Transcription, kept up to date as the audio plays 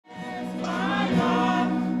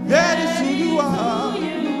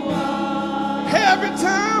Every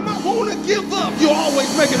time I want to give up, you're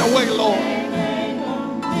always making a way, Lord.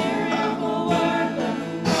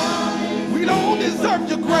 We don't deserve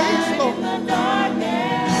your grace, Lord.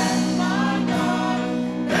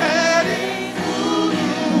 That is who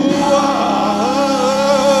you are.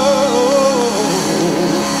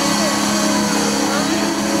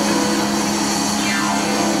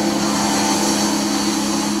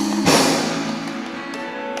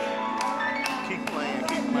 Keep playing,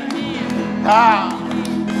 keep playing. Ah.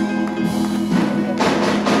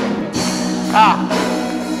 Ah.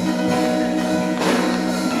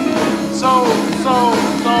 So,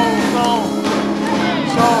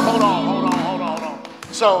 hold on.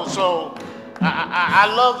 So, I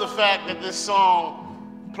love the fact that this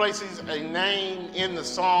song places a name in the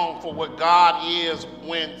song for what God is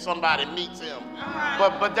when somebody meets him.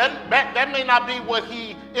 But that may not be what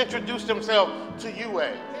he introduced himself to you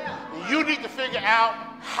as. You need to figure out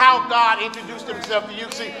how God introduced himself to you.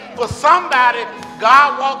 See, for somebody,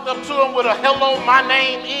 God walked up to him with a "Hello, my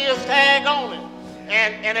name is" tag on it.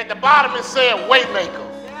 And at the bottom it said Waymaker.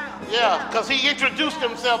 Yeah, because he introduced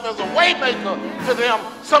himself as a waymaker to them.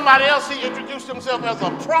 Somebody else, he introduced himself as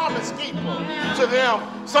a promise keeper to them.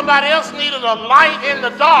 Somebody else needed a light in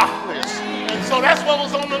the darkness. And so that's what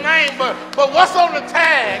was on the name. But what's on the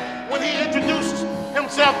tag when he introduced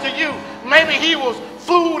himself to you? Maybe he was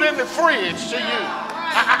food in the fridge to you.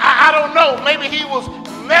 I don't know. Maybe he was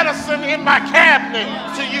medicine in my cabinet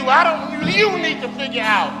to you. You need to figure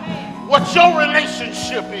out what your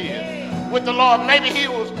relationship is with the Lord. Maybe he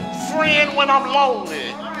was friend when I'm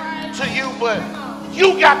lonely to you, but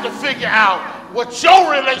you got to figure out what your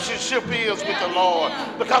relationship is with the Lord,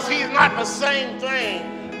 because he's not the same thing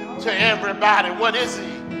to everybody. What is he?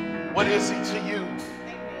 What is he to you?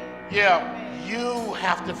 Yeah, you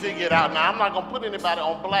have to figure it out. Now, I'm not going to put anybody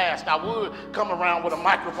on blast. I would come around with a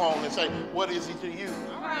microphone and say, what is he to you?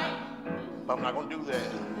 But I'm not going to do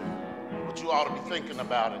that. But you ought to be thinking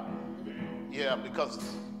about it. Yeah, because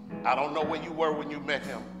I don't know where you were when you met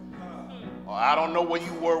him. Or I don't know where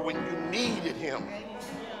you were when you needed him.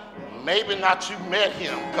 Maybe not you met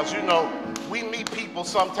him, because you know, we meet people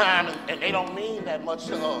sometimes and they don't mean that much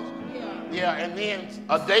to us. Yeah, and then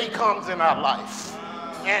a day comes in our life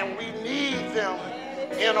and we need them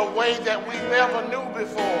in a way that we never knew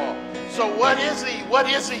before. So what is he? What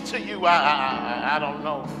is he to you? I don't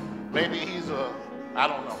know. Maybe he's I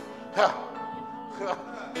don't know.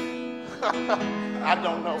 I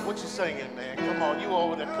don't know. What you singing, man? Come on, you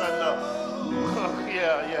over there cutting up.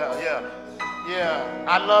 Yeah,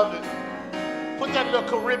 I love it. Put that little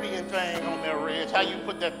Caribbean thing on there, Reg. How you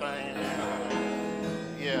put that thing in?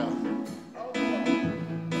 Yeah.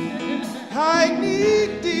 I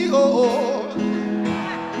need thee, oh,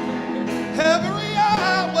 every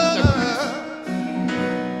hour.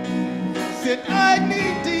 Said I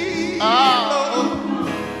need thee, oh,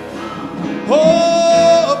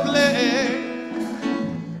 oh,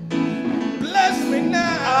 bless me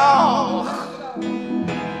now,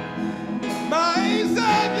 my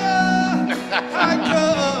Savior. I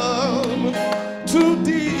come to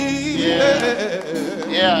thee.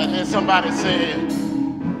 Yeah, and then somebody said,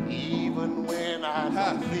 even when I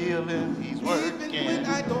don't feel it, he's working.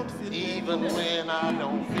 Even when I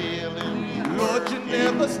don't feel it, he's Lord, working. you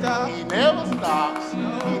never stop. He never stops.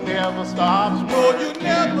 He never stops. Lord, you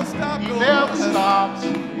never stop. He never stops.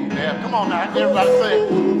 He never. Come on now, everybody say,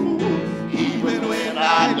 even when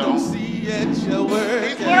I don't see it, you're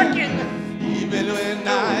working. He's working. Even when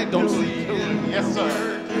I don't see it. Yes,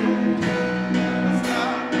 sir.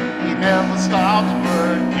 He never stops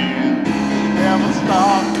working. He never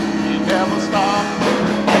stops. He never stops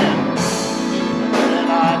working. Even when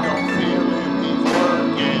I don't feel him, he's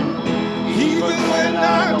working. Even when I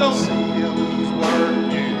don't see him, he's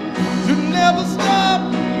working. You never stop.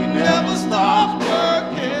 You never stop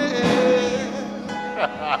working.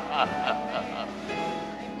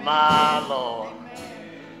 My Lord.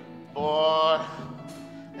 Boy,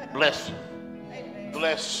 bless you.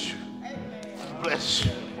 Bless you. Bless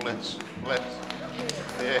you. Bless you. Bless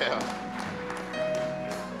you. Yeah.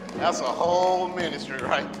 That's a whole ministry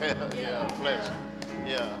right there. Yeah, bless you.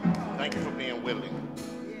 Yeah. Thank you for being willing.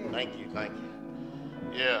 Thank you. Thank you.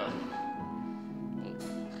 Yeah.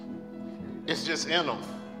 It's just in them.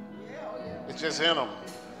 It's just in them.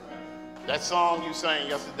 That song you sang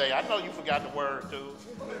yesterday, I know you forgot the word too.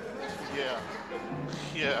 Yeah.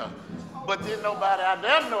 Yeah. But didn't nobody out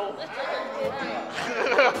there know.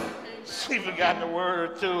 She forgot the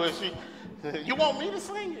word too, and you want me to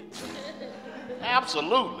sing it?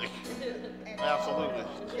 Absolutely. Absolutely.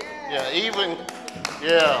 Yeah, even,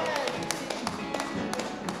 yeah.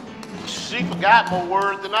 She forgot more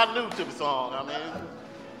words than I knew to the song. I mean,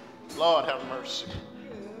 Lord have mercy.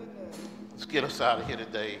 Let's get us out of here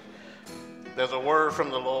today. There's a word from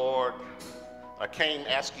the Lord. I came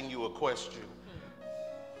asking you a question.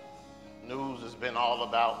 News has been all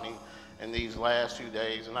about me in these last few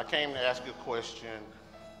days, and I came to ask you a question.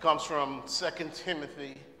 It comes from 2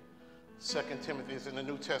 Timothy. 2 Timothy is in the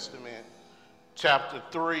New Testament, chapter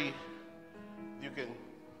 3. You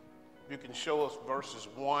can show us verses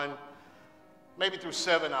 1, maybe through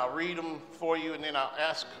 7. I'll read them for you, and then I'll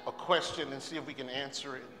ask a question and see if we can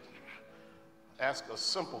answer it. Ask a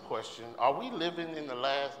simple question. Are we living in the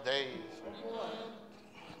last days?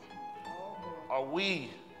 Are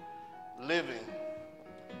we living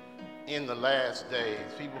in the last days?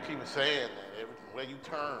 People keep saying that everywhere you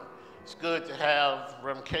turn. It's good to have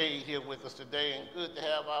Reverend Cade here with us today, and good to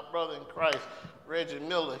have our brother in Christ, Reggie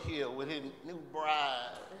Miller, here with his new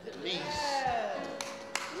bride, niece.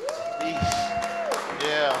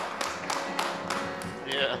 Yeah.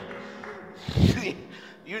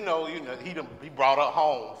 You know, he brought her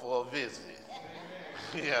home for a visit.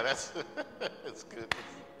 Yeah, that's good.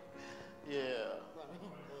 Yeah.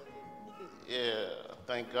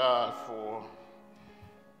 Thank God for.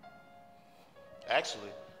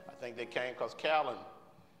 Actually, I think they came because Callan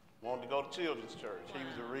wanted to go to Children's Church. He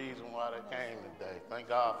was the reason why they came today. Thank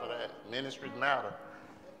God for that. Ministries matter.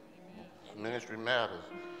 Ministry matters.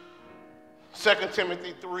 2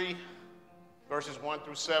 Timothy 3, verses 1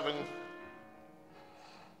 through 7.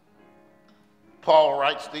 Paul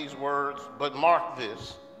writes these words, but mark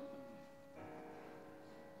this.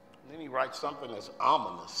 And then he writes something that's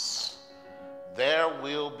ominous. There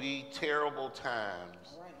will be terrible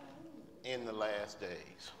times in the last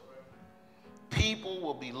days. People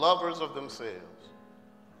will be lovers of themselves,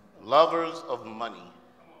 lovers of money,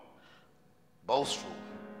 boastful,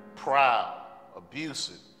 proud,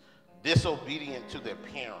 abusive, disobedient to their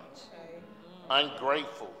parents,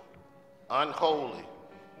 ungrateful, unholy,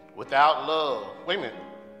 without love. Wait a minute.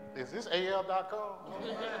 Is this AL.com?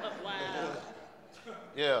 Wow.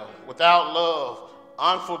 Yeah. Without love,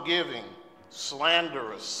 unforgiving,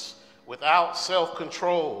 slanderous, without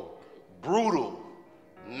self-control, brutal,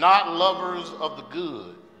 not lovers of the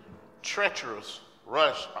good, treacherous,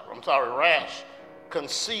 rash,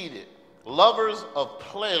 conceited, lovers of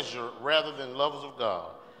pleasure rather than lovers of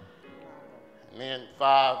God. And then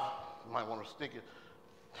 5, you might want to stick it.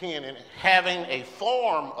 10, in having a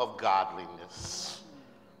form of godliness,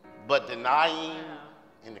 but denying,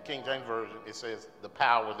 in the King James Version, it says the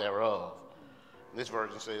power thereof. This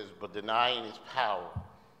version says, but denying its power.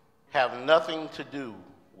 Have nothing to do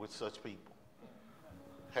with such people.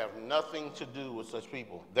 Have nothing to do with such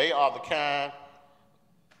people. They are the kind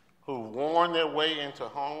who warn their way into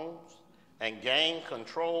homes and gain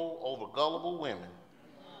control over gullible women,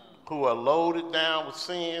 who are loaded down with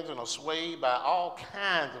sins and are swayed by all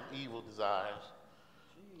kinds of evil desires,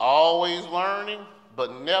 always learning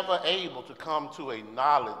but never able to come to a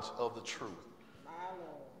knowledge of the truth.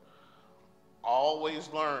 Always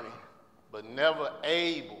learning but never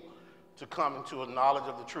able to come into a knowledge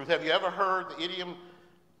of the truth. Have you ever heard the idiom,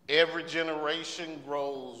 every generation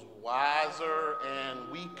grows wiser and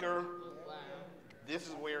weaker? This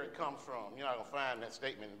is where it comes from. You're not going to find that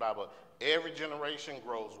statement in the Bible. Every generation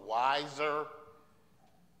grows wiser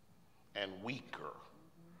and weaker,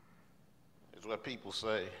 is what people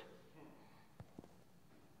say.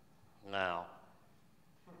 Now,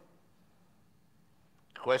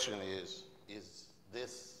 the question is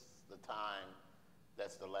this the time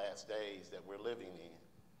that's the last days that we're living in?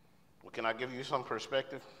 Well, can I give you some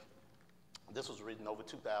perspective? This was written over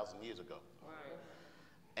 2,000 years ago.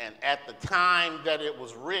 And at the time that it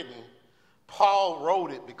was written, Paul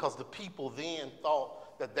wrote it because the people then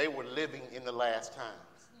thought that they were living in the last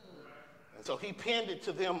times. And so he penned it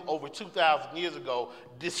to them over 2,000 years ago,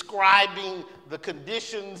 describing the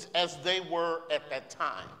conditions as they were at that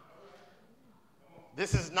time.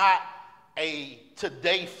 This is not a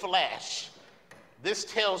today flash. This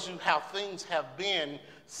tells you how things have been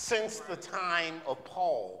since the time of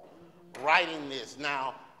Paul writing this.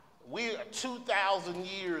 Now, we are 2,000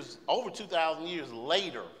 years, over 2,000 years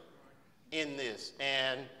later in this.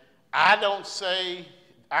 And I can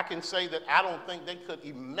say that I don't think they could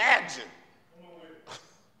imagine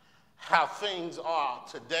how things are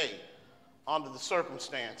today under the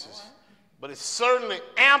circumstances. But it certainly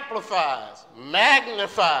amplifies,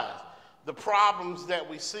 magnifies the problems that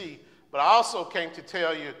we see. But I also came to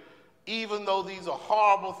tell you, even though these are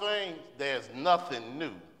horrible things, there's nothing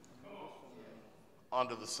new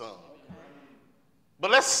under the sun.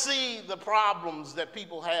 But let's see the problems that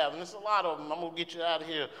people have, and there's a lot of them. I'm going to get you out of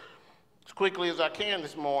here as quickly as I can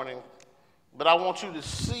this morning. But I want you to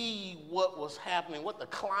see what was happening, what the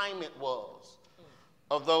climate was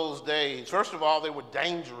of those days. First of all, they were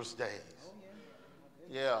dangerous days.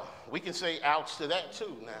 Yeah, we can say ouch to that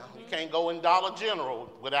too now. You can't go in Dollar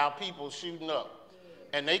General without people shooting up.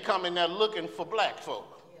 And they come in there looking for black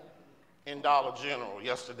folk in Dollar General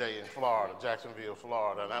yesterday in Florida, Jacksonville,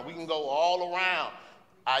 Florida. Now we can go all around.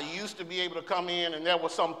 I used to be able to come in and there were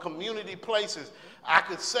some community places I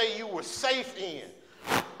could say you were safe in.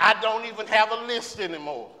 I don't even have a list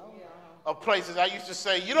anymore of places. I used to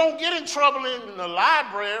say, you don't get in trouble in the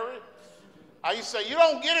library. I used to say, you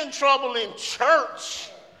don't get in trouble in church.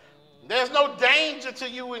 There's no danger to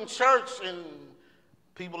you in church. And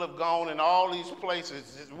people have gone in all these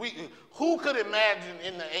places. Who could imagine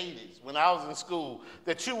in the 80s when I was in school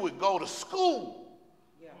that you would go to school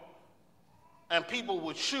and people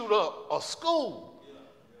would shoot up a school?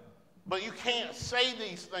 But you can't say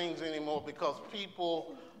these things anymore because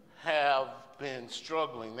people have been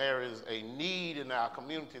struggling. There is a need in our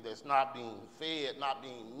community that's not being fed, not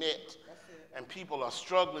being met. And people are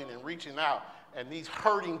struggling and reaching out. And these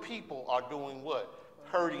hurting people are doing what?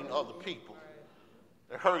 Hurting other people.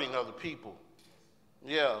 They're hurting other people.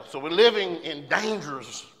 Yeah, so we're living in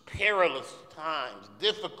dangerous, perilous times,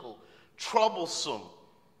 difficult, troublesome,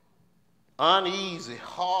 uneasy,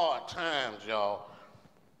 hard times, y'all.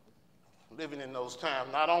 Living in those times,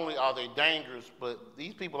 not only are they dangerous, but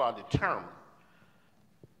these people are determined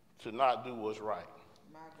to not do what's right.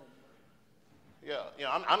 Yeah,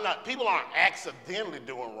 I'm not, people aren't accidentally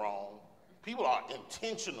doing wrong. People are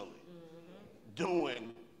intentionally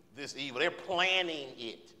doing this evil. They're planning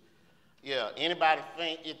it. Yeah, anybody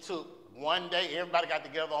think it took one day, everybody got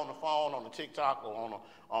together on the phone, on the TikTok, or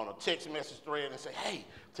on a text message thread and say, hey,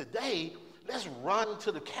 today, let's run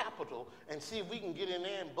to the Capitol and see if we can get in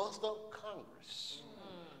there and bust up Congress.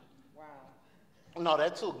 Wow. No,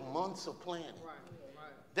 that took months of planning. Right.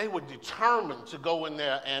 They were determined to go in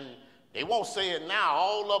there, and they won't say it now.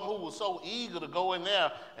 All of them who were so eager to go in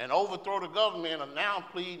there and overthrow the government are now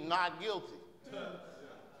pleading not guilty.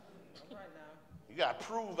 You got to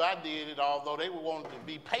prove I did it, although they were wanting to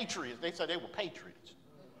be patriots. They said they were patriots.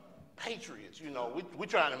 Patriots, you know, we're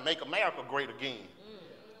trying to make America great again.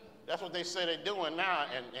 That's what they say they're doing now,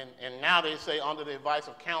 and now they say under the advice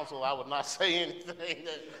of counsel, I would not say anything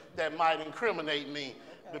that might incriminate me,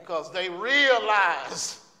 because they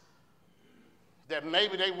realize that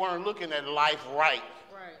maybe they weren't looking at life right.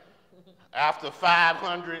 After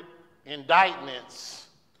 500 indictments,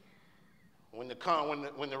 when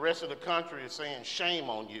the rest of the country is saying shame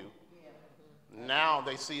on you, now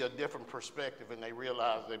they see a different perspective and they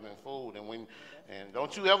realize they've been fooled. And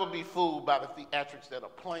don't you ever be fooled by the theatrics that are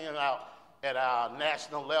playing out at our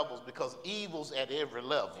national levels, because evil's at every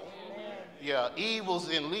level. Yeah, evil's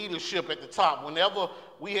in leadership at the top. Whenever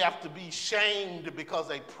we have to be shamed because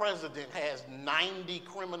a president has 90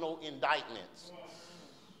 criminal indictments,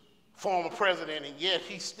 former president, and yet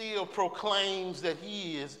he still proclaims that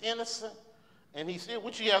he is innocent, and he still,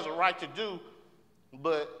 which he has a right to do,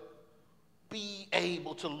 but be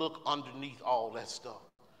able to look underneath all that stuff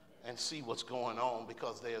and see what's going on,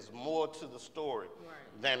 because there's more to the story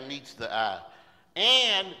than meets the eye.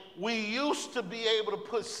 And we used to be able to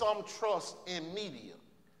put some trust in media.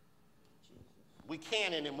 We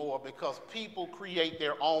can't anymore because people create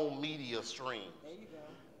their own media stream.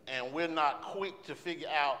 And we're not quick to figure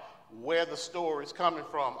out where the story is coming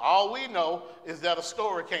from. All we know is that a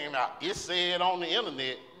story came out. It said on the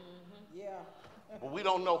internet. But we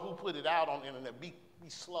don't know who put it out on the internet. Be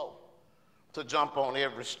slow to jump on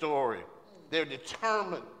every story. They're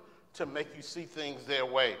determined to make you see things their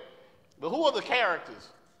way. But who are the characters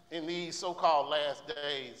in these so-called last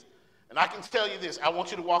days? And I can tell you this. I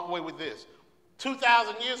want you to walk away with this.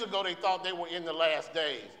 2,000 years ago, they thought they were in the last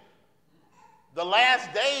days. The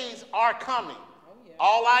last days are coming.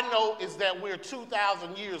 All I know is that we're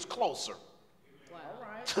 2,000 years closer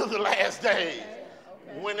to the last days.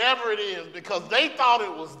 Whenever it is, because they thought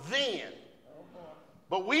it was then.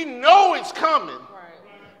 But we know it's coming.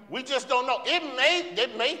 We just don't know.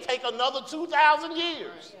 It may take another 2,000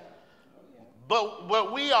 years.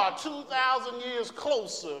 But we are 2,000 years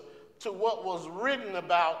closer to what was written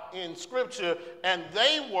about in Scripture, and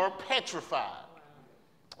they were petrified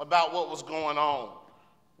about what was going on.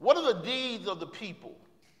 What are the deeds of the people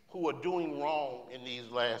who are doing wrong in these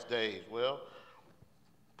last days? Well,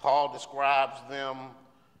 Paul describes them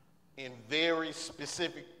in very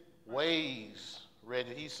specific ways.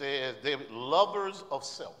 Reggie, he says they're lovers of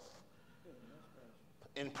self.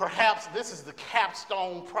 And perhaps this is the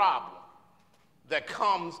capstone problem that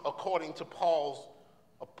comes according to Paul's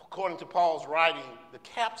writing. The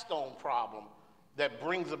capstone problem that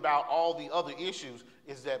brings about all the other issues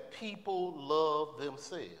is that people love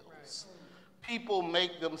themselves. People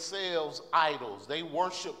make themselves idols. They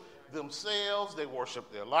worship themselves. They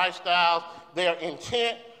worship their lifestyles. They're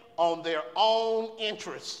intent on their own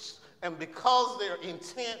interests. And because they're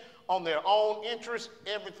intent on their own interests,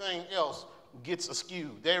 everything else gets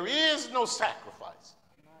askew. There is no sacrifice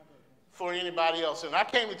for anybody else. And I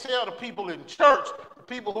came to tell the people in church, the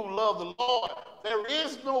people who love the Lord, there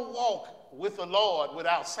is no walk with the Lord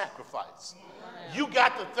without sacrifice. You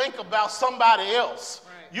got to think about somebody else.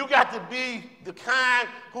 You got to be the kind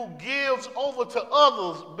who gives over to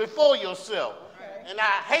others before yourself. And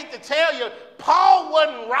I hate to tell you, Paul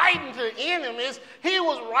wasn't writing to enemies. He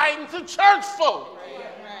was writing to church folk.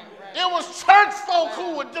 It was church folk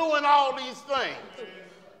who were doing all these things.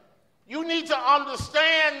 You need to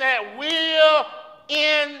understand that we're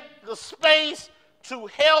in the space to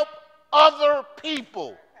help other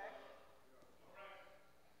people,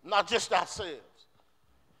 not just ourselves.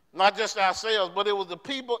 Not just ourselves, but it was the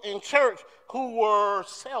people in church who were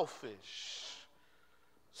selfish,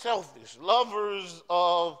 lovers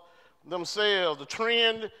of themselves. The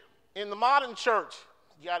trend in the modern church,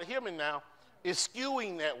 you got to hear me now, is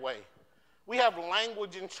skewing that way. We have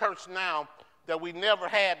language in church now that we never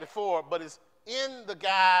had before, but it's in the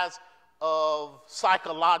guise of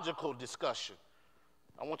psychological discussion.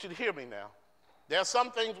 I want you to hear me now. There are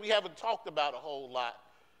some things we haven't talked about a whole lot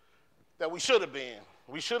that we should have been.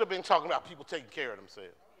 We should have been talking about people taking care of themselves.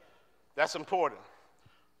 That's important.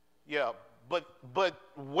 Yeah, but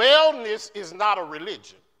wellness is not a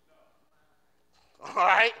religion. All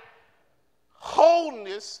right?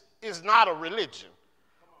 Wholeness is not a religion.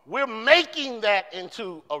 We're making that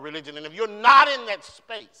into a religion. And if you're not in that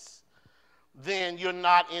space, then you're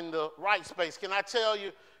not in the right space. Can I tell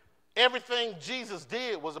you, everything Jesus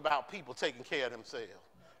did was about people taking care of themselves,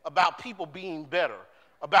 about people being better,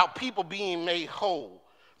 about people being made whole.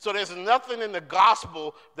 So there's nothing in the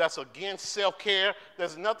gospel that's against self-care.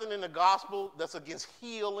 There's nothing in the gospel that's against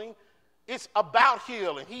healing. It's about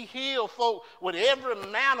healing. He healed folk with every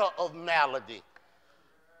manner of malady.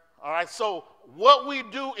 All right, so what we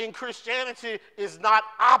do in Christianity is not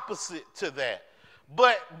opposite to that.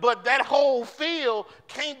 But that whole field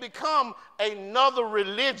can't become another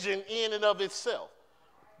religion in and of itself.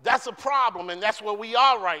 That's a problem, and that's where we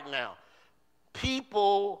are right now.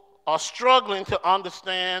 People are struggling to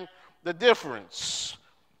understand the difference.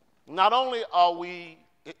 Not only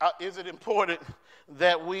is it important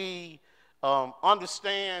that we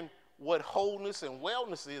understand what wholeness and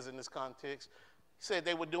wellness is in this context. He said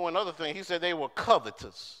they were doing other things. He said they were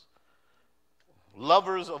covetous,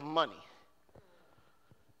 lovers of money.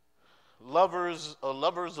 Lovers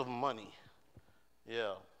of money.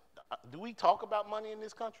 Yeah. Do we talk about money in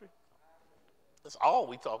this country? That's all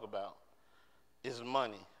we talk about is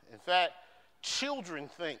money. In fact, children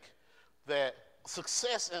think that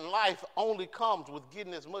success in life only comes with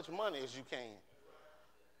getting as much money as you can.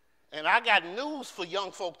 And I got news for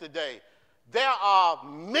young folk today. There are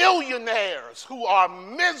millionaires who are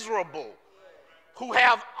miserable, who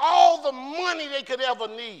have all the money they could ever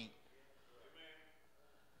need.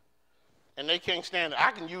 And they can't stand it.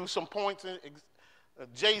 I can use some points in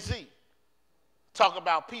Jay-Z. Talk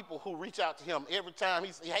about people who reach out to him every time.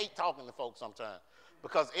 He hates talking to folks sometimes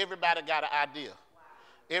because everybody got an idea.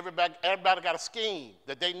 Everybody got a scheme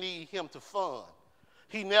that they need him to fund.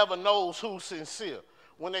 He never knows who's sincere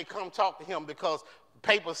when they come talk to him because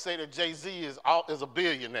papers say that Jay-Z is a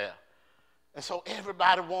billionaire. And so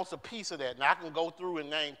everybody wants a piece of that. And I can go through and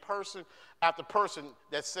name person after person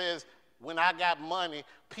that says, when I got money,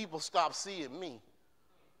 people stopped seeing me.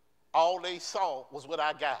 All they saw was what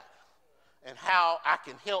I got and how I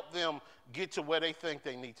can help them get to where they think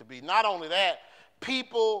they need to be. Not only that,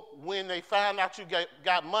 people, when they find out you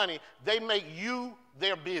got money, they make you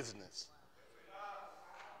their business.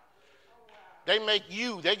 They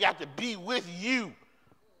got to be with you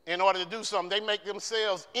in order to do something. They make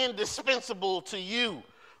themselves indispensable to you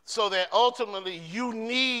so that ultimately you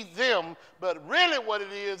need them, but really what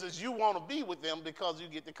it is you want to be with them because you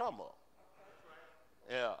get to come up.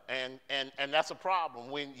 Yeah, and that's a problem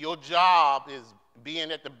when your job is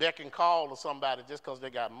being at the beck and call of somebody just because they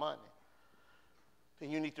got money.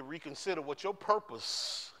 Then you need to reconsider what your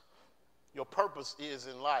purpose is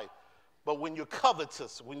in life. But when you're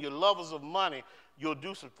covetous, when you're lovers of money, you'll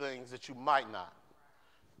do some things that you might not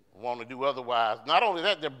want to do otherwise. Not only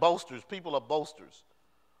that, they're boasters. People are boasters.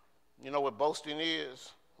 You know what boasting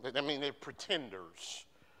is? I mean, they're pretenders.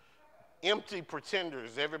 Empty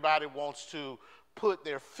pretenders. Everybody wants to put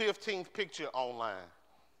their 15th picture online.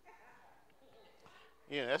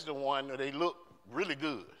 Yeah, that's the one that they look really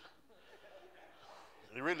good.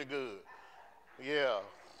 They're really good. Yeah.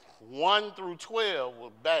 1 through 12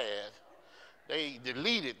 was bad. They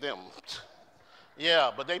deleted them.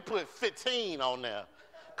 Yeah, but they put 15 on there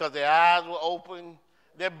because their eyes were open.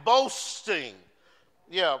 They're boasting.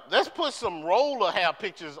 Yeah, let's put some roller hair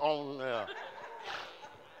pictures on there.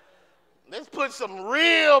 Let's put some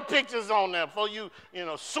real pictures on there for you,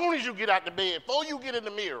 as soon as you get out the bed, before you get in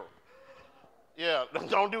the mirror. Yeah,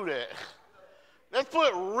 don't do that. Let's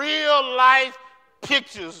put real life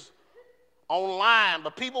pictures online,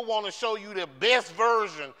 but people want to show you the best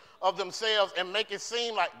version of themselves and make it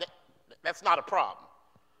seem like that's not a problem.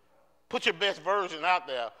 Put your best version out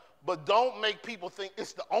there, but don't make people think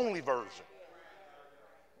it's the only version.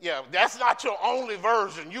 Yeah, that's not your only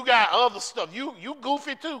version. You got other stuff. You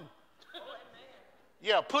goofy too.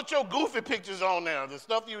 Yeah, put your goofy pictures on there, the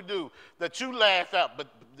stuff you do that you laugh at, but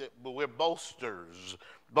we're boasters.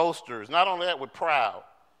 Boasters. Not only that, we're proud.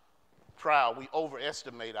 Proud. We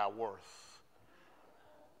overestimate our worth.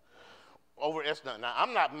 Overestimate. Now,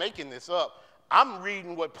 I'm not making this up. I'm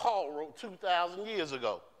reading what Paul wrote 2,000 years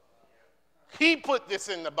ago. He put this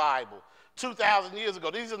in the Bible 2,000 years ago.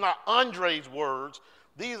 These are not Andre's words.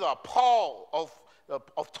 These are Paul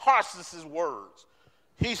of Tarsus's words.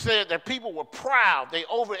 He said that people were proud. They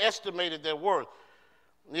overestimated their worth.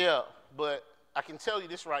 Yeah, but I can tell you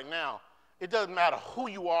this right now. It doesn't matter who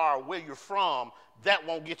you are or where you're from. That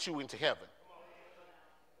won't get you into heaven.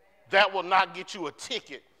 That will not get you a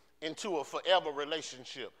ticket into a forever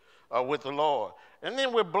relationship with the Lord. And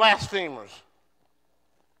then we're blasphemers.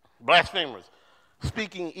 Blasphemers.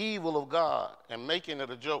 Speaking evil of God and making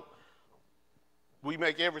it a joke. We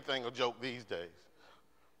make everything a joke these days.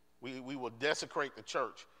 We will desecrate the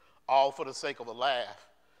church, all for the sake of a laugh.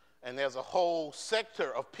 And there's a whole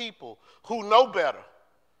sector of people who know better.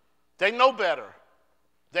 They know better.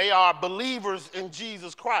 They are believers in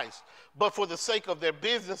Jesus Christ. But for the sake of their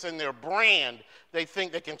business and their brand, they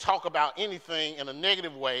think they can talk about anything in a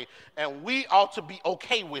negative way. And we ought to be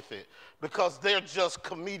okay with it because they're just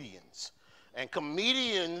comedians. And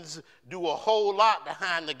comedians do a whole lot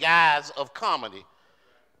behind the guise of comedy.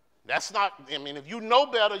 That's not, if you know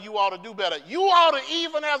better, you ought to do better. You ought to,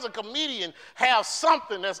 even as a comedian, have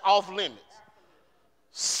something that's off limits.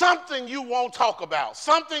 Something you won't talk about.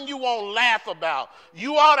 Something you won't laugh about.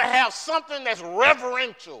 You ought to have something that's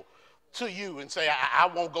reverential to you and say, I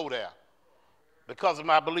won't go there because of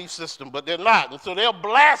my belief system. But they're not. And so they'll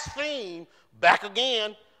blaspheme back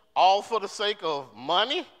again, all for the sake of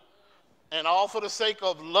money and all for the sake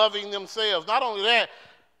of loving themselves. Not only that,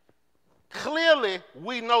 clearly,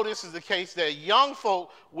 we know this is the case that young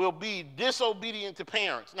folk will be disobedient to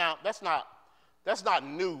parents. Now, that's not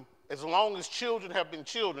new. As long as children have been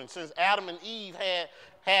children, since Adam and Eve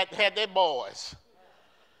had their boys.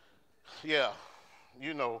 Yeah,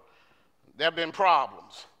 there have been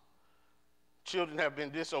problems. Children have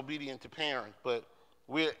been disobedient to parents, but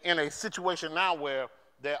we're in a situation now where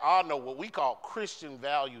there are no what we call Christian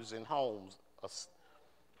values in homes.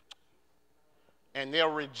 And they're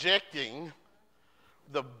rejecting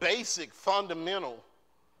the basic fundamental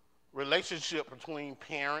relationship between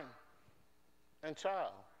parent and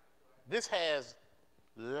child. This has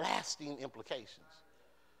lasting implications.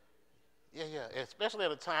 Yeah, especially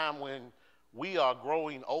at a time when we are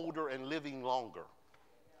growing older and living longer.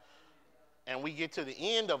 And we get to the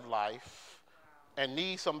end of life and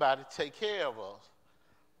need somebody to take care of us.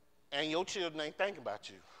 And your children ain't thinking about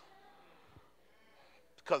you.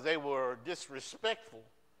 Because they were disrespectful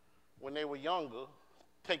when they were younger,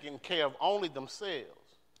 taking care of only themselves.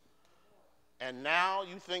 And now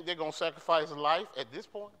you think they're going to sacrifice life at this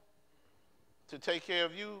point to take care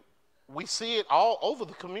of you? We see it all over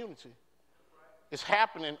the community. It's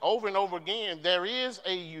happening over and over again. There is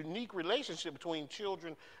a unique relationship between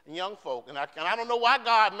children and young folk. And I don't know why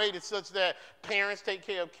God made it such that parents take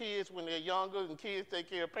care of kids when they're younger and kids take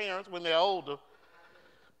care of parents when they're older.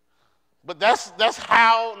 But that's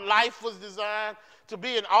how life was designed to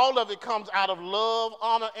be, and all of it comes out of love,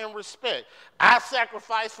 honor, and respect. I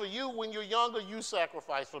sacrifice for you when you're younger. You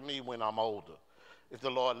sacrifice for me when I'm older, if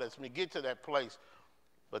the Lord lets me get to that place.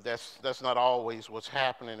 But that's not always what's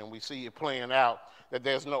happening, and we see it playing out, that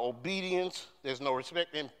there's no obedience, there's no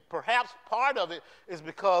respect. And perhaps part of it is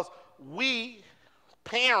because we,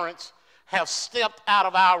 parents, have stepped out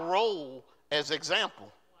of our role as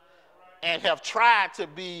example and have tried to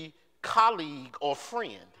be colleague or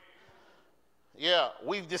friend. Yeah,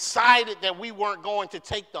 we've decided that we weren't going to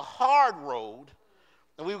take the hard road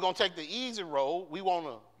and we were going to take the easy road. We want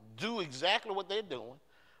to do exactly what they're doing.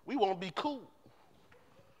 We want to be cool.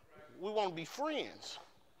 We want to be friends.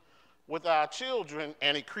 with our children,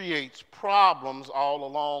 and it creates problems all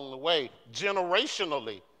along the way.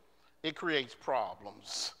 Generationally, it creates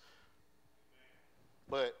problems.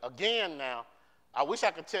 But again now, I wish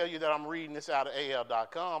I could tell you that I'm reading this out of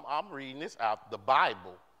AL.com. I'm reading this out of the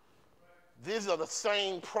Bible. These are the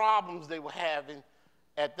same problems they were having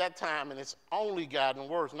at that time, and it's only gotten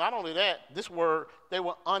worse. Not only that, this word, they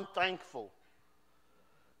were unthankful.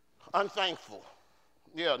 Unthankful.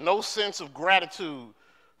 Yeah, no sense of gratitude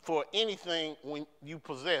for anything when you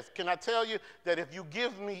possess. Can I tell you that if you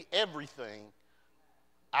give me everything,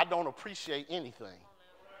 I don't appreciate anything?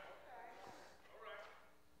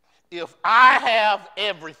 If I have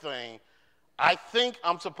everything, I think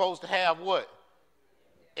I'm supposed to have what?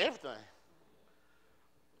 Everything.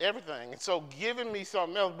 Everything. And so giving me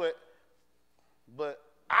something else, but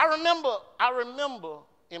I remember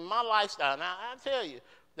in my lifestyle, now I tell you,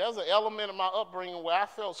 there's an element of my upbringing where I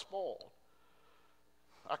felt spoiled.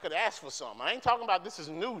 I could ask for something. I ain't talking about this is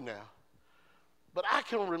new now. But I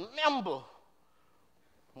can remember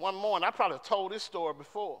one morning, I probably told this story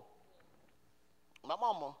before.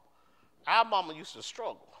 Our mama used to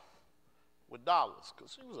struggle with dollars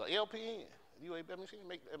because she was an LPN. You ain't she didn't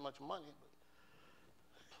make that much money.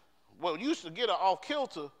 What used to get her off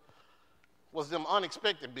kilter was them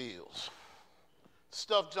unexpected bills.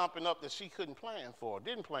 Stuff jumping up that she couldn't plan for,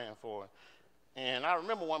 didn't plan for. And I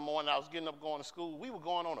remember one morning I was getting up going to school. We were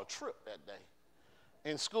going on a trip that day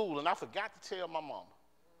in school, and I forgot to tell my mama.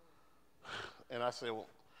 And I said, well,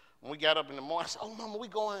 when we got up in the morning, I said, oh, Mama, we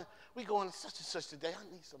going such and such today.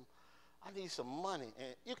 I need some money.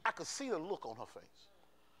 And I could see the look on her face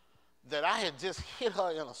that I had just hit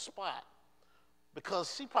her in a spot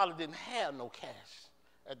because she probably didn't have no cash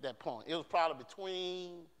at that point. It was probably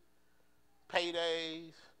between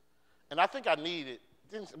paydays. And I think I needed,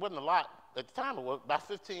 it wasn't a lot. At the time, it was about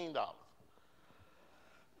 $15.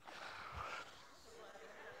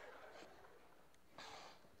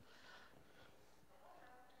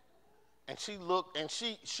 And she looked, and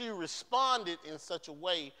she responded in such a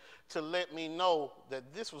way to let me know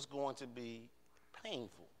that this was going to be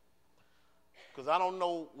painful. Because I don't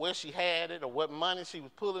know where she had it or what money she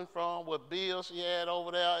was pulling from, what bills she had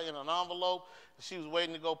over there in an envelope that she was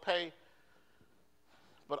waiting to go pay.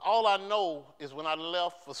 But all I know is when I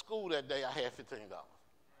left for school that day, I had $15.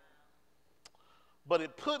 But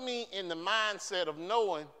it put me in the mindset of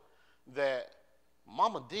knowing that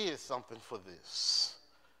Mama did something for this.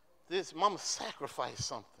 Mama sacrificed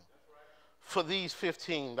something for these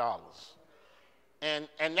 $15. And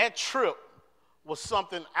that trip was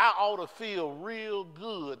something I ought to feel real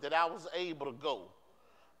good that I was able to go,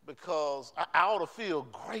 because I ought to feel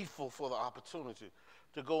grateful for the opportunity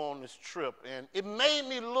to go on this trip. And it made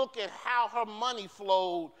me look at how her money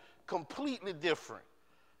flowed completely different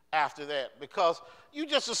after that, because you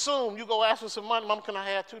just assume you go ask for some money, Mom, can I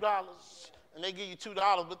have $2? And they give you $2.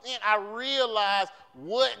 But then I realized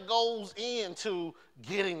what goes into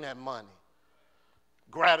getting that money.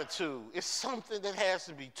 Gratitude. It's something that has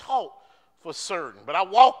to be taught for certain. But I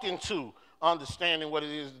walked into understanding what it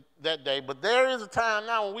is that day. But there is a time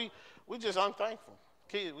now when we just unthankful.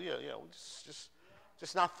 Kids, we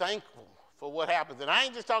just not thankful for what happens. And I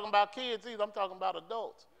ain't just talking about kids either. I'm talking about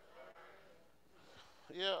adults.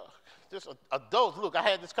 Yeah, just adults. Look, I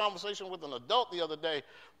had this conversation with an adult the other day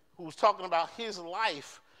who was talking about his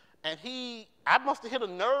life, and I must have hit a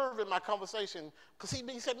nerve in my conversation, because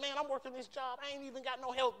he said, man, I'm working this job. I ain't even got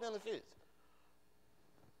no health benefits.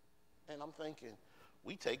 And I'm thinking,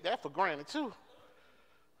 we take that for granted too.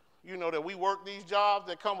 You know that we work these jobs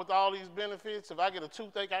that come with all these benefits. If I get a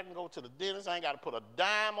toothache, I can go to the dentist. I ain't got to put a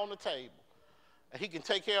dime on the table. And he can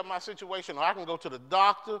take care of my situation, or I can go to the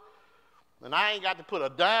doctor, and I ain't got to put a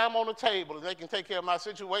dime on the table, and they can take care of my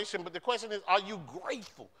situation. But the question is, are you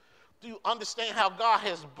grateful? Do you understand how God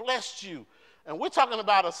has blessed you? And we're talking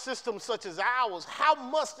about a system such as ours. How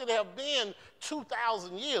must it have been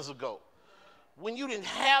 2,000 years ago when you didn't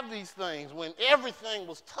have these things, when everything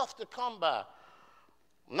was tough to come by?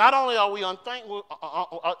 Not only are we unthankful,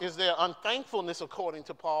 is there unthankfulness according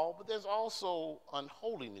to Paul, but there's also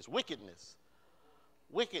unholiness, wickedness.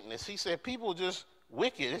 Wickedness. He said people just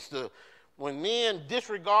wicked. It's when men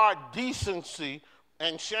disregard decency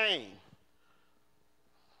and shame.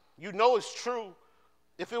 You know it's true.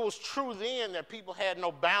 If it was true then that people had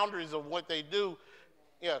no boundaries of what they do,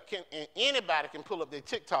 anybody can pull up their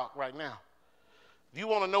TikTok right now. If you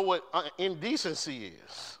want to know what indecency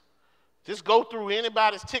is, just go through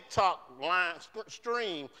anybody's TikTok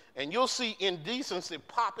stream, and you'll see indecency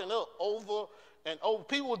popping up over and over.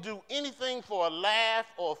 People will do anything for a laugh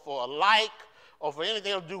or for a like or for anything.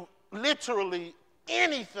 They'll do literally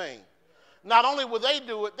anything. Not only will they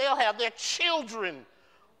do it, they'll have their children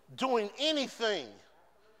doing anything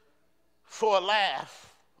for a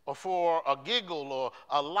laugh or for a giggle or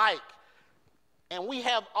a like. And we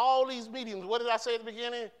have all these meetings. What did I say at the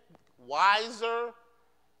beginning? Wiser,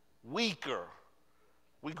 weaker.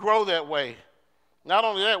 We grow that way. Not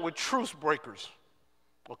only that, we're truce breakers,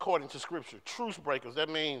 according to Scripture. Truce breakers. That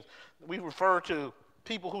means we refer to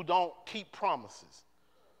people who don't keep promises.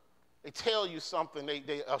 They tell you something,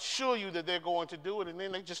 they assure you that they're going to do it, and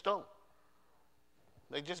then they just don't.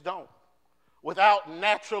 They just don't. Without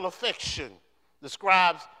natural affection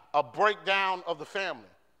describes a breakdown of the family.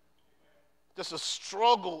 Just a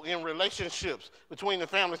struggle in relationships between the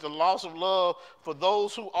families, the loss of love for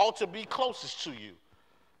those who ought to be closest to you.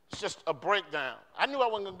 It's just a breakdown. I knew I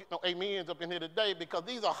wasn't going to get no amens up in here today because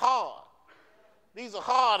these are hard. These are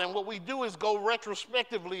hard, and what we do is go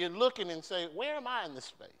retrospectively and looking and say, where am I in this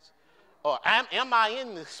space? Or am I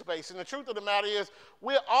in this space? And the truth of the matter is,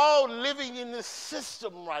 we're all living in this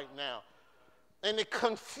system right now. And it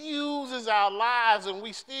confuses our lives, and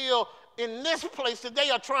we still, in this place today,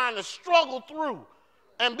 are trying to struggle through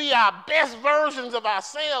and be our best versions of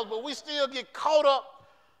ourselves, but we still get caught up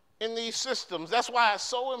in these systems. That's why it's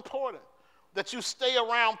so important that you stay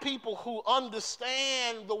around people who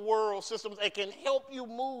understand the world systems and can help you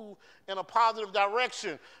move in a positive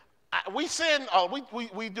direction. We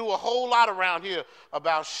do a whole lot around here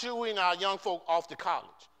about shooing our young folk off to college.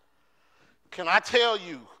 Can I tell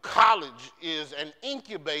you, college is an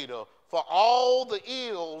incubator for all the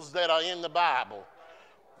ills that are in the Bible.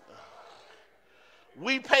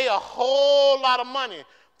 We pay a whole lot of money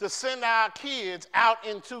to send our kids out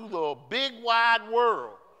into the big wide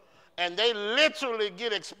world, and they literally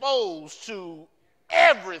get exposed to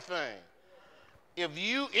everything. If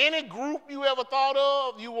any group you ever thought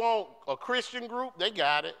of, you want a Christian group, they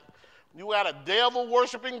got it. You got a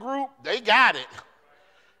devil-worshiping group, they got it.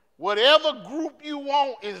 Whatever group you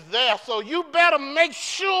want is there. So you better make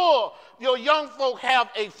sure your young folk have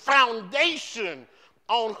a foundation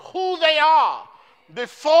on who they are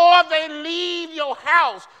before they leave your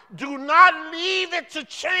house. Do not leave it to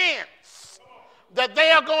chance that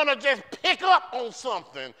they are going to just pick up on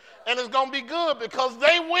something and it's going to be good, because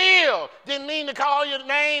they will. Didn't mean to call your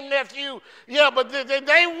name, nephew. Yeah, but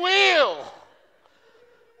they will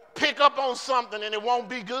pick up on something and it won't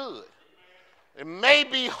be good. It may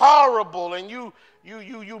be horrible, and you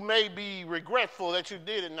may be regretful that you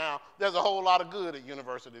did it now. There's a whole lot of good at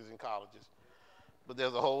universities and colleges, but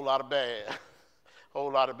there's a whole lot of bad.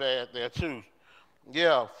 Whole lot of bad there too.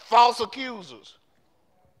 Yeah, false accusers.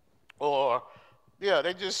 Or, yeah,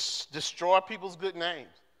 they just destroy people's good names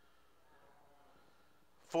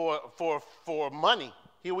for money.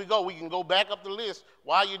 Here we go. We can go back up the list.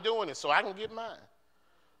 Why are you doing it? So I can get mine.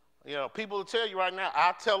 You know, people will tell you right now,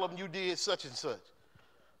 I'll tell them you did such and such.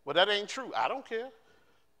 Well, that ain't true. I don't care.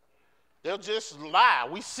 They'll just lie.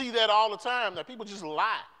 We see that all the time, that people just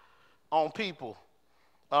lie on people.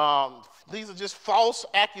 These are just false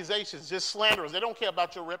accusations, just slanderers. They don't care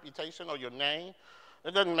about your reputation or your name.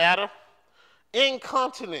 It doesn't matter.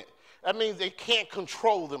 Incontinent. That means they can't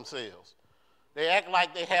control themselves. They act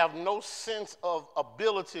like they have no sense of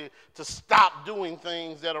ability to stop doing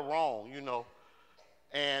things that are wrong, you know.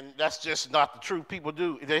 And that's just not the truth. People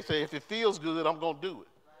do. They say, if it feels good, I'm going to do it.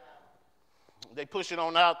 They push it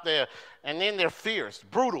on out there. And then they're fierce,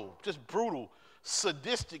 brutal, just brutal,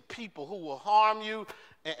 sadistic people who will harm you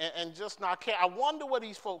and just not care. I wonder where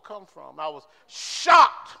these folk come from. I was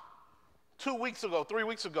shocked 3 weeks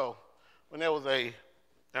ago, when there was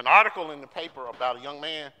an article in the paper about a young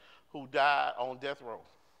man who died on death row.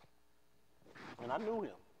 And I knew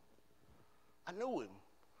him.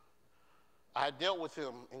 I had dealt with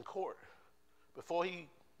him in court before he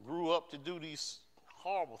grew up to do these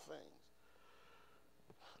horrible things.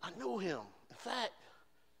 I knew him. In fact,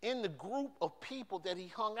 in the group of people that he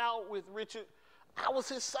hung out with, Richard, I was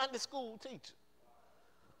his Sunday school teacher.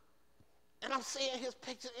 And I'm seeing his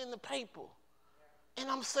picture in the paper. And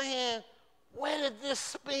I'm saying, where did this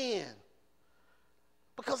spin?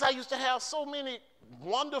 Because I used to have so many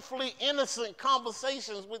wonderfully innocent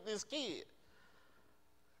conversations with this kid.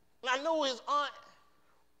 And I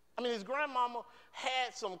knew his grandmama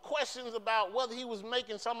had some questions about whether he was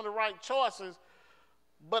making some of the right choices,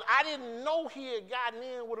 but I didn't know he had gotten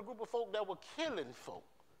in with a group of folk that were killing folk.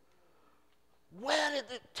 Where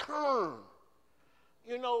did it turn?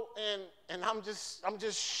 You know, and I'm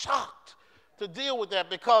just shocked to deal with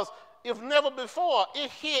that, because if never before,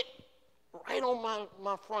 it hit right on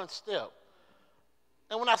my front step.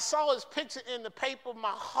 And when I saw his picture in the paper,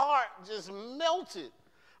 my heart just melted,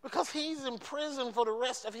 because he's in prison for the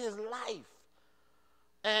rest of his life.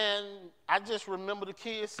 And I just remember the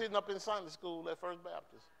kid sitting up in Sunday school at First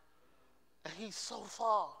Baptist. And he's so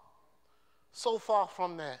far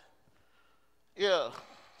from that. Yeah,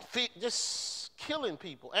 just killing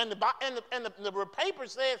people. And the paper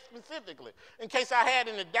said specifically, in case I had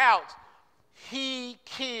any doubts, he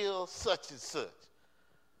killed such and such.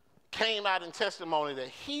 Came out in testimony that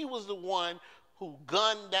he was the one who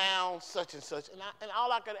gunned down such and such. And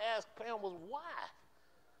all I could ask Pam was, why?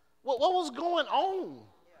 What was going on?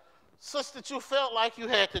 Such that you felt like you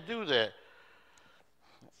had to do that.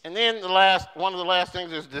 And then one of the last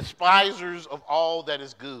things is despisers of all that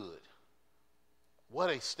is good. What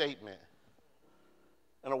a statement.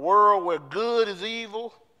 In a world where good is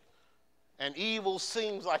evil and evil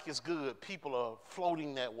seems like it's good, people are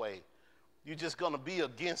floating that way. You're just going to be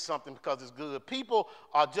against something because it's good. People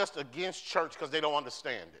are just against church because they don't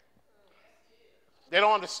understand it. They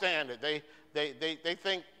don't understand it. They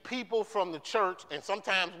think people from the church, and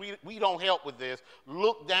sometimes we don't help with this,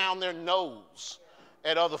 look down their nose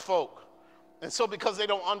at other folk. And so because they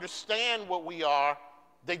don't understand what we are,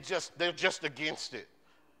 they're just against it.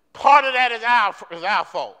 Part of that is our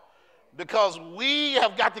fault, because we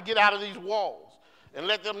have got to get out of these walls and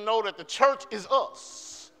let them know that the church is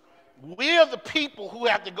us. We are the people who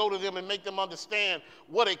have to go to them and make them understand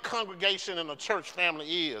what a congregation and a church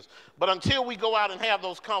family is. But until we go out and have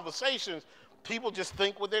those conversations, people just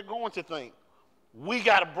think what they're going to think. We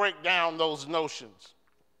got to break down those notions.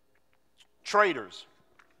 Traitors,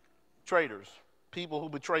 people who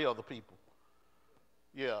betray other people.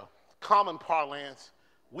 Yeah, common parlance,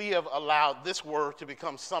 we have allowed this word to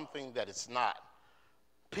become something that it's not.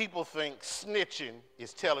 People think snitching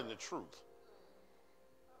is telling the truth.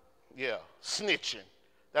 Yeah, snitching.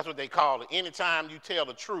 That's what they call it. Anytime you tell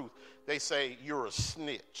the truth, they say you're a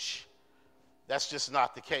snitch. That's just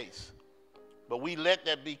not the case. But we let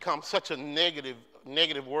that become such a negative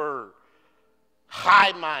word.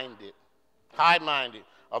 High-minded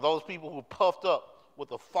are those people who are puffed up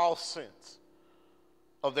with a false sense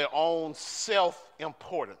of their own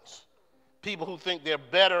self-importance. People who think they're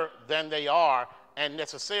better than they are and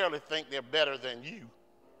necessarily think they're better than you.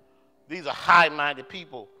 These are high-minded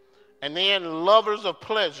people. And then lovers of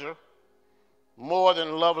pleasure more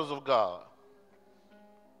than lovers of God.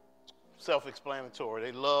 Self-explanatory.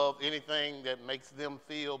 They love anything that makes them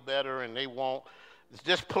feel better, and it's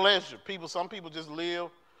just pleasure. Some people just live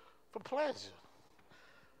for pleasure.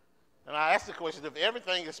 And I ask the question, if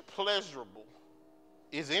everything is pleasurable,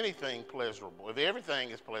 is anything pleasurable? If everything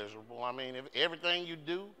is pleasurable, if everything you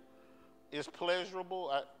do is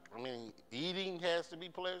pleasurable, eating has to be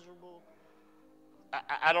pleasurable.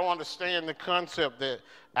 I don't understand the concept that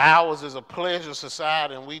ours is a pleasure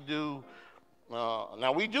society, and we do.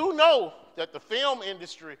 Now, we do know that the film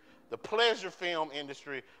industry, the pleasure film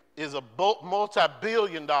industry, is a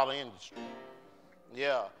multi-billion-dollar industry.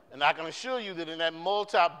 Yeah, and I can assure you that in that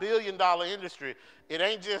multi-billion-dollar industry, it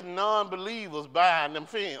ain't just non-believers buying them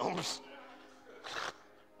films.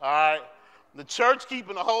 All right? The church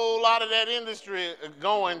keeping a whole lot of that industry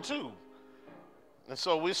going, too. And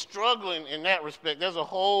so we're struggling in that respect. There's a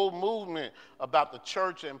whole movement about the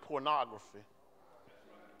church and pornography,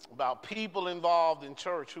 about people involved in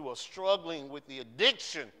church who are struggling with the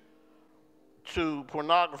addiction to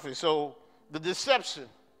pornography. So the deception,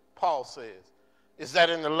 Paul says, is that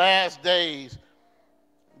in the last days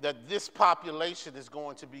that this population is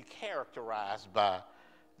going to be characterized by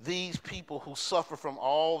these people who suffer from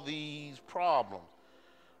all these problems.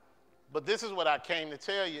 But this is what I came to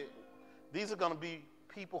tell you. These are going to be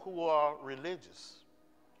people who are religious.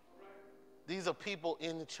 These are people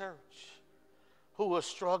in the church who are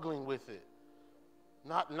struggling with it.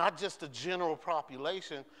 Not just a general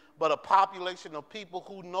population, but a population of people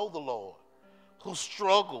who know the Lord, who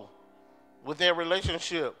struggle with their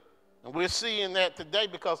relationship. And we're seeing that today,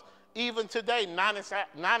 because even today,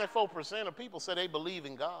 94% of people say they believe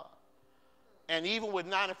in God. And even with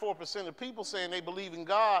 94% of people saying they believe in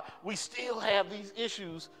God, we still have these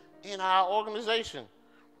issues in our organization.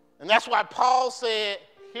 And that's why Paul said,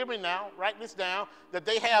 hear me now, write this down, that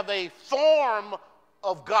they have a form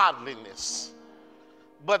of godliness,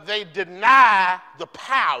 but they deny the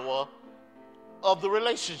power of the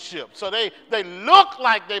relationship. So they look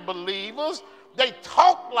like they're believers, they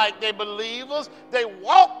talk like they're believers, they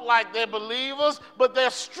walk like they're believers, but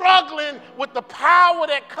they're struggling with the power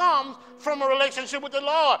that comes from a relationship with the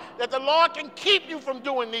Lord, that the Lord can keep you from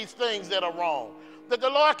doing these things that are wrong, that the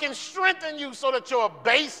Lord can strengthen you so that your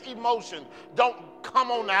base emotions don't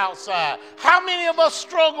come on the outside. How many of us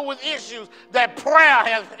struggle with issues that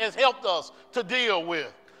prayer has helped us to deal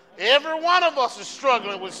with? Every one of us is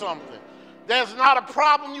struggling with something. There's not a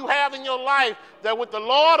problem you have in your life that with the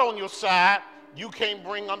Lord on your side, you can't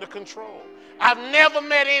bring under control. I've never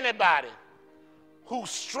met anybody who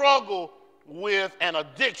struggled with an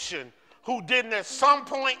addiction who didn't at some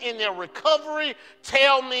point in their recovery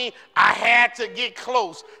tell me I had to get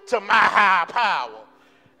close to my higher power.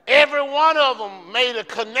 Every one of them made a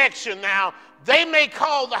connection. Now, they may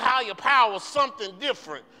call the higher power something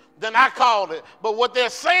different than I called it, but what they're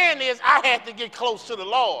saying is I had to get close to the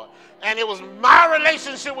Lord. And it was my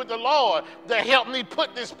relationship with the Lord that helped me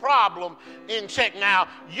put this problem in check. Now,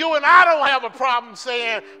 you and I don't have a problem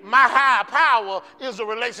saying my higher power is a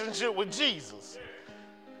relationship with Jesus.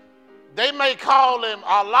 They may call him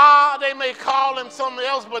Allah, they may call him something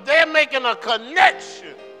else, but they're making a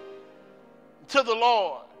connection to the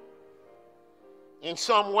Lord in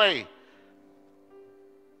some way.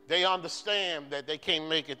 They understand that they can't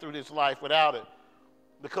make it through this life without it,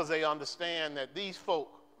 because they understand that these folk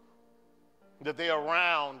that they're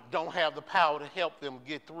around don't have the power to help them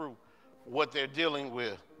get through what they're dealing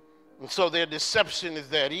with. And so their deception is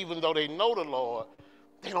that even though they know the Lord,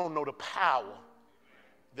 they don't know the power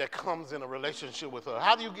that comes in a relationship with her.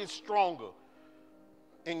 How do you get stronger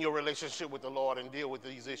in your relationship with the Lord and deal with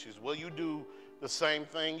these issues? Well, you do the same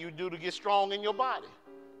thing you do to get strong in your body.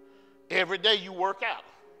 Every day you work out.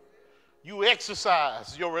 You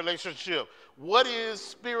exercise your relationship. What is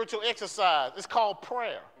spiritual exercise? It's called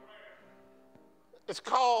prayer. It's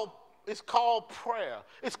called prayer.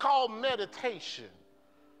 It's called meditation.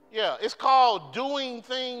 Yeah, it's called doing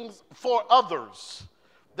things for others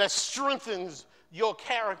that strengthens your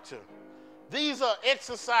character. These are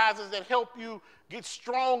exercises that help you get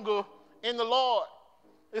stronger in the Lord.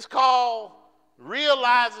 It's called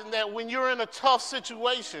realizing that when you're in a tough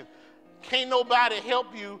situation, can't nobody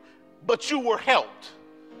help you, but you were helped.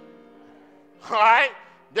 All right?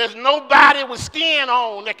 There's nobody with skin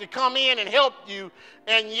on that could come in and help you,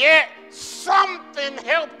 and yet something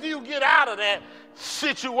helped you get out of that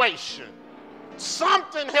situation.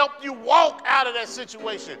 Something helped you walk out of that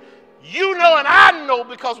situation. You know and I know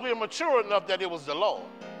because we're mature enough that it was the Lord.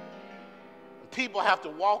 People have to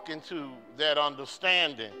walk into that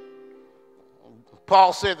understanding.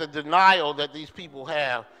 Paul said the denial that these people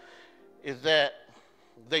have is that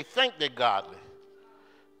they think they're godly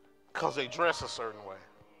because they dress a certain way.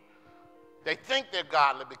 They think they're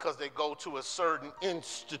godly because they go to a certain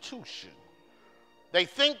institution. They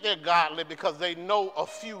think they're godly because they know a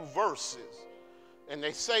few verses and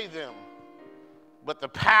they say them. But the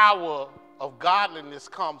power of godliness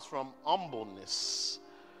comes from humbleness,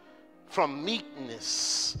 from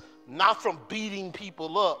meekness, not from beating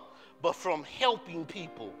people up, but from helping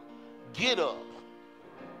people get up.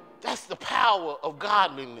 That's the power of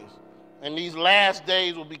godliness. And these last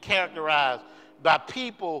days will be characterized by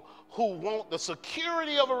people who want the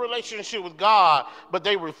security of a relationship with God, but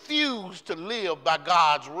they refuse to live by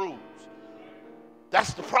God's rules.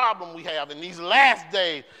 That's the problem we have in these last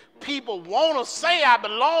days. People want to say I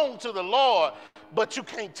belong to the Lord, but you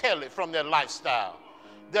can't tell it from their lifestyle.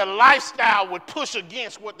 Their lifestyle would push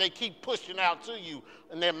against what they keep pushing out to you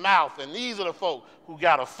in their mouth. And these are the folk who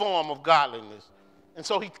got a form of godliness. And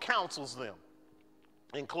so he counsels them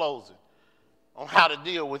in closing on how to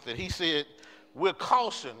deal with it. He said, we're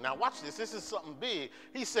cautioned. Now watch this. This is something big.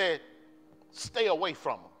 He said, stay away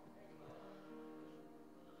from them.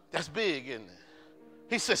 That's big, isn't it?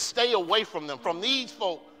 He said, stay away from them. From these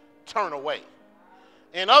folk, turn away.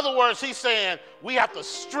 In other words, he's saying we have to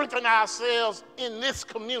strengthen ourselves in this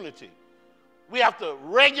community. We have to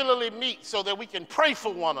regularly meet so that we can pray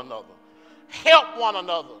for one another, help one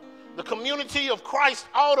another. The community of Christ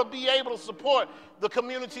ought to be able to support the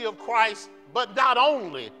community of Christ, but not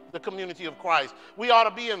only the community of Christ. We ought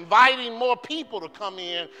to be inviting more people to come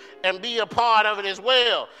in and be a part of it as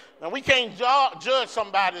well. Now, we can't judge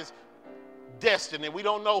somebody's destiny. We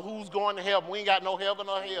don't know who's going to heaven. We ain't got no heaven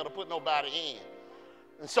or hell to put nobody in.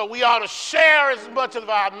 And so we ought to share as much of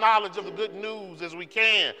our knowledge of the good news as we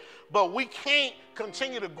can. But we can't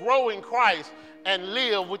continue to grow in Christ and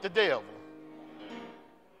live with the devil.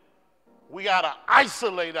 We got to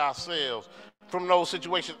isolate ourselves from those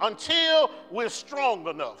situations until we're strong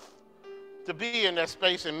enough to be in that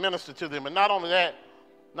space and minister to them. And not only that,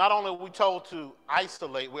 not only are we told to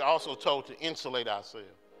isolate, we're also told to insulate ourselves.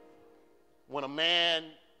 When a man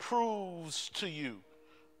proves to you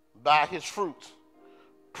by his fruits,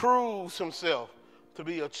 proves himself to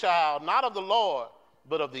be a child, not of the Lord,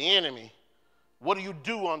 but of the enemy, what do you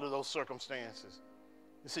do under those circumstances?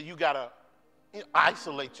 You see, you got to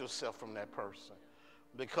isolate yourself from that person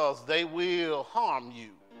because they will harm you.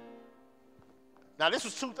 Now, this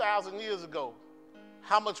was 2,000 years ago.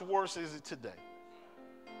 How much worse is it today?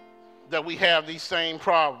 that we have these same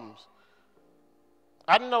problems.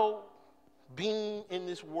 I know being in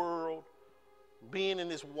this world, being in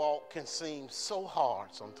this walk can seem so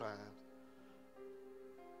hard sometimes.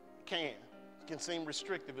 It can seem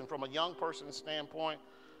restrictive. And from a young person's standpoint,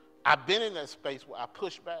 I've been in that space where I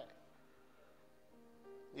push back.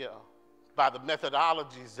 Yeah, by the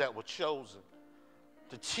methodologies that were chosen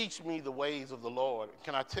to teach me the ways of the Lord.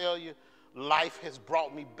 Can I tell you, life has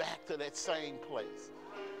brought me back to that same place.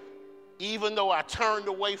 Even though I turned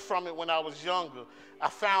away from it when I was younger, I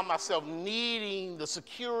found myself needing the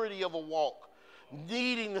security of a walk,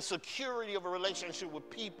 needing the security of a relationship with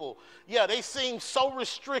people. Yeah, they seemed so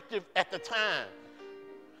restrictive at the time.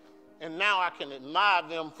 And now I can admire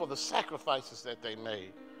them for the sacrifices that they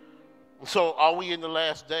made. So are we in the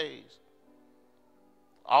last days?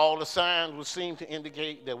 All the signs would seem to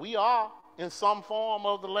indicate that we are in some form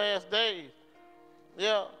of the last days.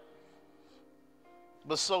 Yeah.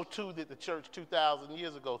 But so too did the church 2,000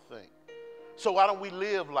 years ago think. So why don't we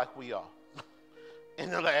live like we are in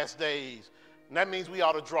the last days? And that means we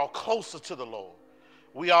ought to draw closer to the Lord.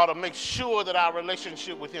 We ought to make sure that our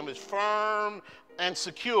relationship with him is firm and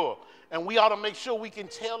secure. And we ought to make sure we can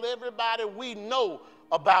tell everybody we know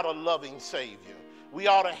about a loving Savior. We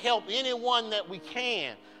ought to help anyone that we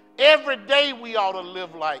can. Every day we ought to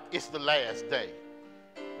live like it's the last day.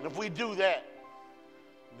 And if we do that,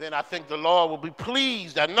 then I think the Lord will be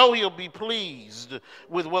pleased. I know he'll be pleased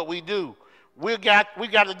with what we do. We got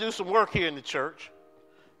to do some work here in the church.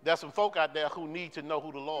 There's some folk out there who need to know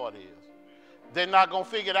who the Lord is. They're not going to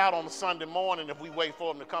figure it out on a Sunday morning if we wait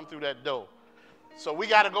for them to come through that door. So we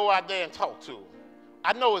got to go out there and talk to them.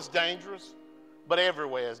 I know it's dangerous, but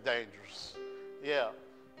everywhere is dangerous. Yeah.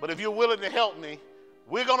 But if you're willing to help me,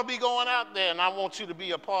 we're going to be going out there, and I want you to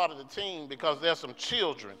be a part of the team because there's some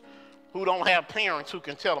children who don't have parents who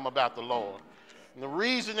can tell them about the Lord. And the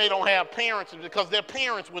reason they don't have parents is because their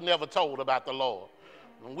parents were never told about the Lord.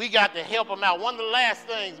 And we got to help them out. One of the last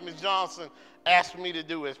things Ms. Johnson asked me to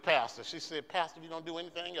do as pastor, she said, Pastor, you don't do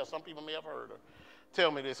anything else. Some people may have heard her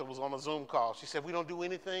tell me this. It was on a Zoom call. She said, we don't do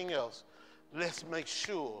anything else. Let's make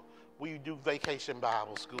sure we do Vacation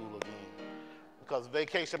Bible School again. Because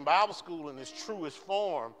Vacation Bible School in its truest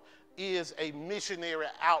form is a missionary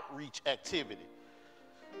outreach activity.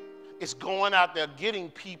 It's going out there getting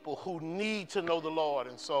people who need to know the Lord.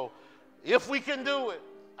 And so if we can do it,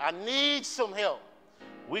 I need some help.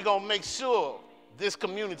 We're going to make sure this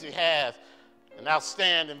community has an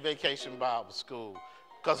outstanding Vacation Bible School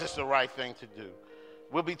because it's the right thing to do.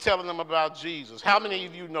 We'll be telling them about Jesus. How many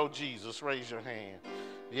of you know Jesus? Raise your hand.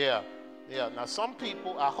 Yeah. Now, some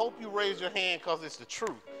people, I hope you raise your hand because it's the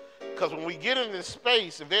truth. Because when we get in this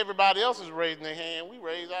space, if everybody else is raising their hand, we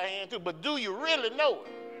raise our hand too. But do you really know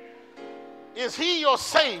it? Is he your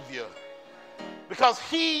Savior? Because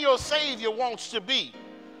he, your Savior, wants to be.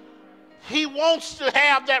 He wants to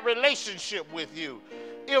have that relationship with you.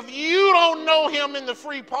 If you don't know him in the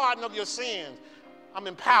free pardon of your sins, I'm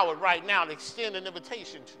empowered right now to extend an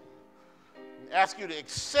invitation to you. And ask you to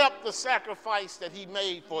accept the sacrifice that he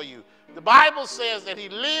made for you. The Bible says that he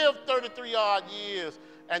lived 33 odd years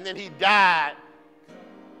and then he died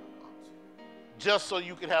just so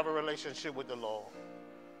you could have a relationship with the Lord.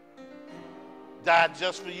 Died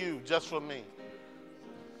just for you, just for me.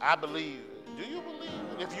 I believe it. Do you believe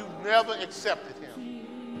it? If you've never accepted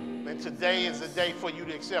him, then today is the day for you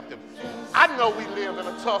to accept him. I know we live in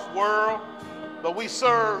a tough world, but we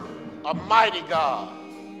serve a mighty God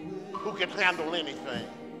who can handle anything.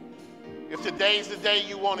 If today's the day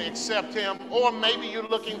you want to accept him, or maybe you're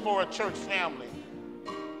looking for a church family,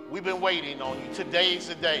 we've been waiting on you. Today's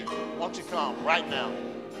the day. Won't you come right now?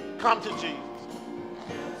 Come to Jesus.